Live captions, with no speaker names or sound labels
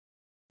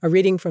A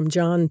reading from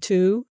John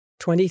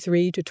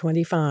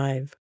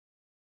 2:23-25.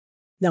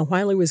 Now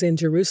while he was in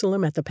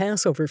Jerusalem at the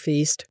Passover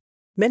feast,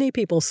 many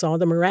people saw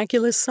the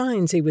miraculous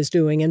signs he was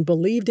doing and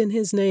believed in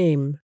his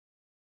name.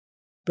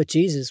 But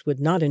Jesus would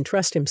not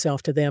entrust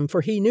himself to them,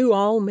 for he knew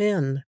all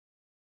men.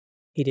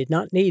 He did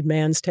not need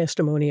man's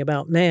testimony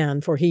about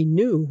man, for he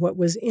knew what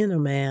was in a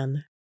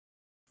man.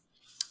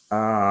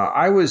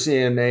 I was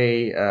in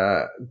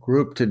a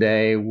group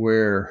today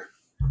where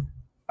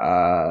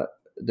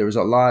there was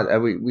a lot.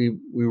 We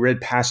read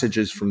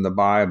passages from the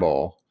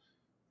Bible,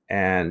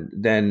 and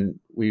then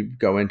we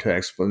go into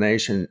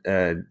explanation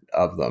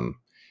of them.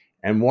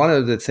 And one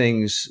of the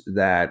things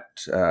that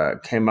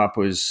came up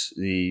was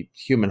the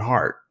human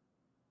heart.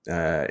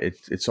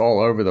 It's all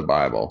over the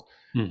Bible.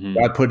 Mm-hmm.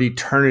 God put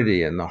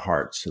eternity in the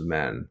hearts of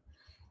men,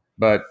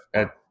 but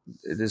at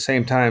the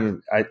same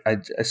time, I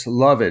just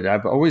love it.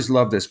 I've always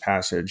loved this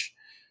passage.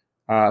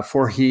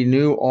 For he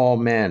knew all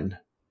men.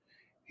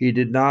 He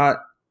did not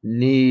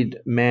need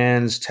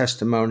man's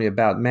testimony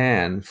about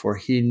man, for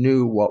he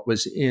knew what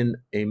was in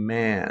a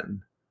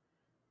man.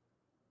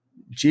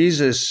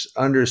 Jesus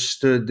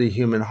understood the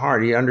human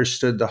heart. He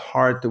understood the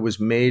heart that was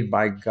made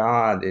by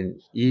God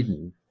in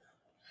Eden.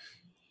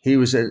 He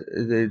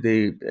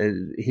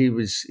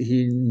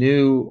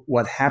knew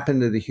what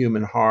happened to the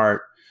human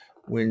heart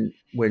when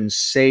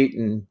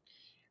Satan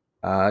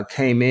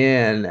came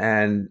in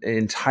and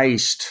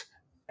enticed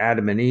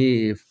Adam and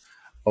Eve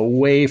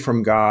away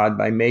from God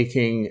by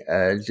making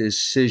a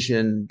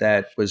decision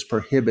that was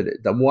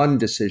prohibited, the one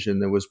decision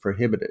that was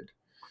prohibited.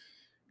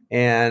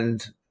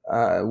 And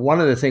one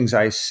of the things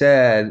I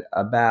said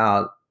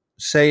about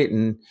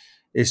Satan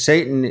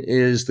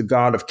is the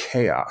god of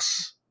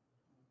chaos.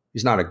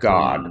 He's not a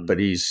god, but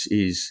he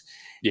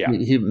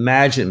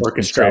imagines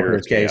himself in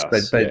this case.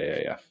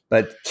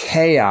 But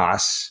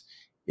chaos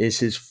is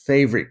his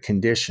favorite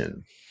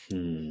condition.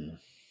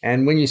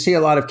 And when you see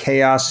a lot of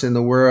chaos in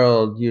the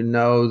world, you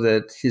know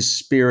that his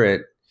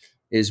spirit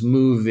is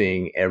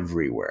moving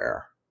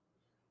everywhere.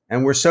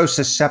 And we're so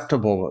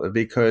susceptible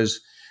because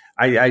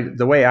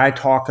the way I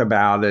talk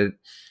about it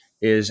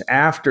is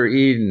after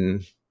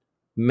Eden,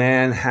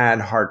 man had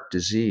heart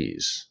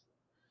disease.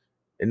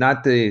 And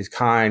not the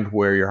kind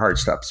where your heart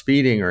stops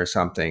beating or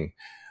something,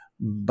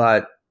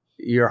 but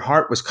your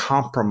heart was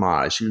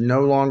compromised. You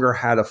no longer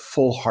had a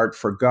full heart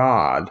for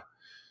God.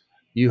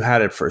 You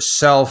had it for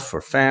self, for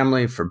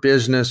family, for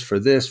business, for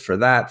this, for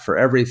that, for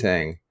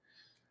everything.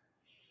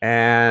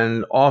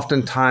 And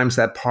oftentimes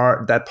that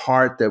part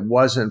that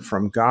wasn't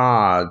from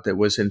God, that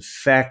was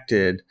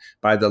infected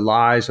by the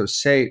lies of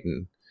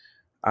Satan,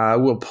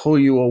 will pull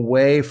you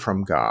away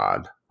from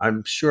God.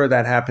 I'm sure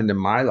that happened in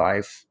my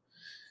life,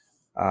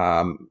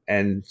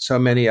 and so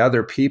many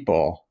other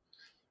people.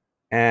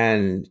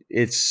 And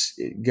it's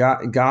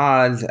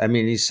God. I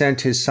mean, he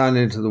sent his son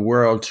into the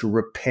world to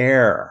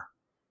repair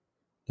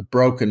the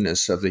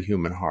brokenness of the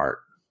human heart.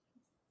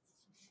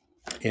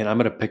 And I'm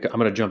going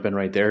to jump in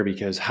right there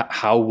because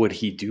how would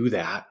he do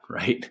that?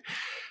 Right.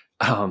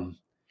 I'm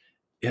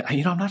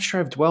not sure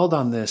I've dwelled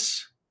on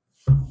this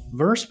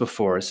verse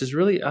before. This is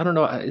really, I don't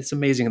know. It's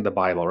amazing in the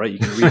Bible, right? You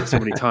can read it so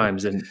many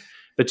times.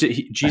 But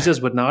Jesus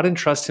would not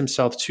entrust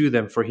himself to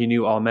them, for he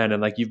knew all men.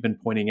 And like you've been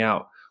pointing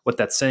out, what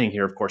that's saying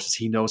here, of course, is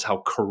he knows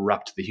how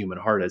corrupt the human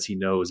heart is. He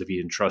knows if he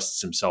entrusts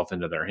himself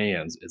into their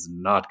hands, it's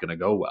not going to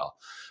go well.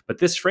 But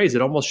this phrase,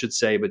 it almost should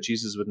say, but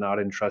Jesus would not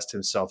entrust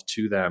himself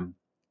to them,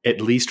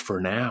 at least for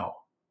now,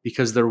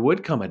 because there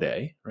would come a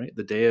day, right?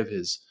 The day of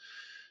his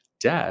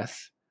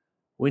death,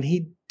 when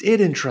he did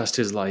entrust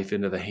his life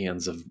into the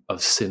hands of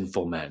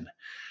sinful men.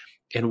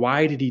 And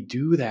why did he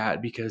do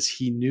that? Because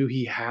he knew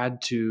he had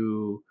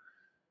to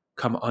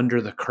come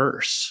under the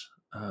curse,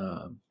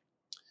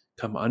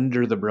 come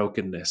under the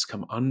brokenness,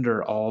 come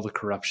under all the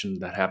corruption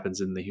that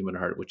happens in the human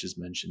heart, which is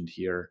mentioned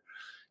here.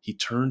 He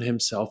turned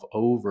himself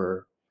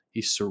over.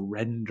 He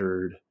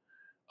surrendered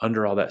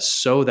under all that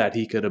so that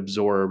he could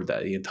absorb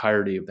the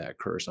entirety of that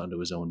curse onto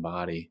his own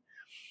body,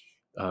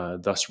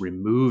 thus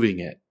removing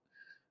it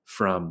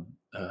from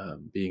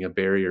being a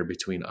barrier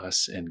between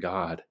us and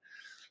God.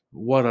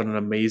 What an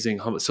amazing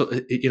humble. So,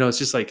 it's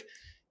just like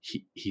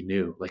he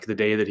knew, like the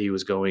day that he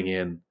was going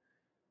in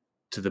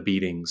to the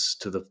beatings,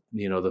 to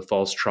the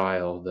false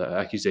trial, the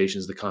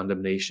accusations, the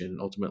condemnation,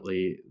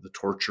 ultimately the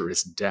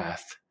torturous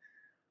death.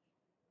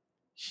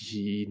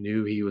 He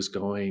knew he was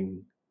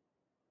going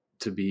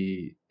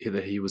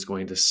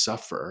to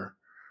suffer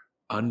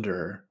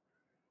under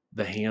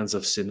the hands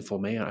of sinful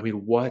man. I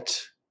mean, what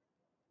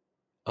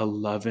a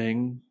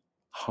loving,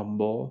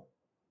 humble,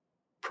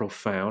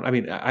 profound. I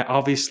mean,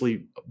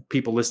 obviously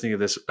people listening to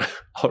this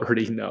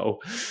already know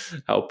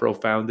how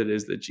profound it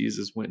is that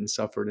Jesus went and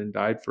suffered and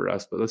died for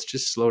us, but let's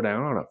just slow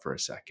down on it for a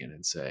second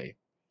and say,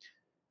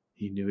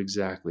 he knew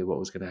exactly what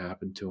was going to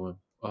happen to him.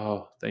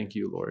 Oh, thank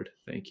you, Lord.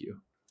 Thank you.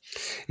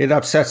 It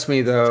upsets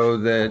me, though,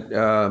 that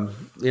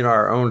in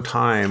our own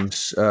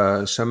times,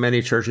 so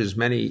many churches,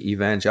 many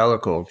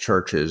evangelical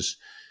churches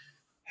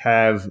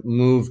have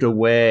moved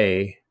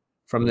away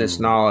from this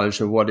knowledge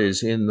of what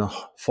is in the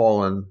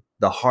fallen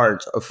the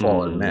hearts of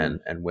fallen men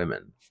and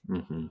women.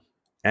 Mm-hmm.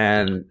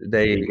 And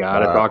you got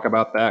to talk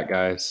about that,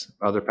 guys.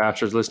 Other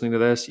pastors listening to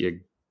this,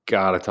 you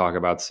got to talk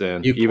about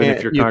sin, even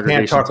if your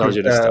congregation tells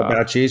you to stop.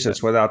 About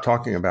Jesus without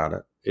talking about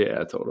it.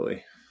 Yeah,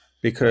 totally.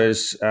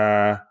 Because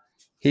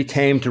he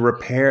came to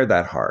repair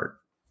that heart.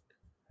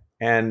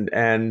 And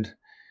in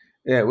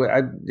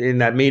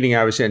that meeting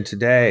I was in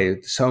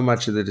today, so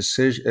much of the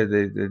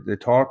decision, the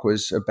talk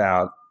was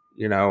about,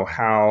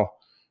 how,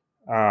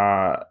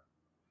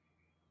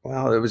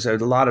 well, it was a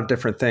lot of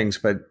different things,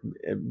 but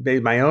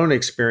my own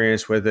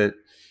experience with it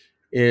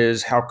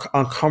is how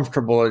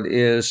uncomfortable it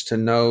is to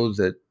know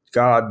that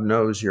God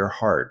knows your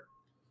heart,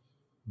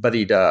 but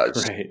he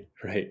does.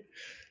 Right.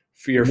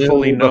 You're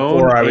fully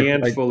known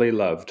and fully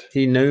loved.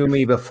 He knew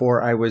me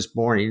before I was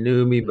born. He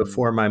knew me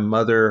before my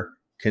mother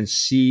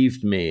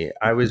conceived me.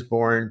 I was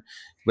born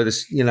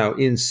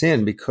in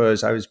sin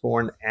because I was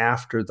born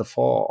after the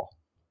fall.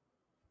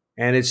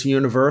 And it's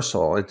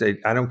universal.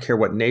 I don't care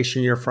what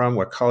nation you're from,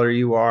 what color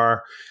you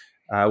are,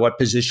 what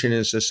position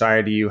in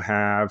society you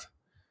have.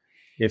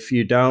 If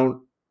you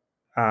don't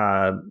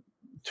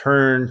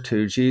turn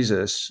to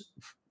Jesus,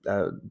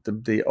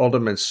 the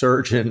ultimate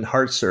surgeon,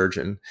 heart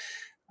surgeon,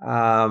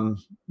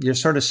 you're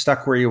sort of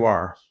stuck where you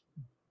are.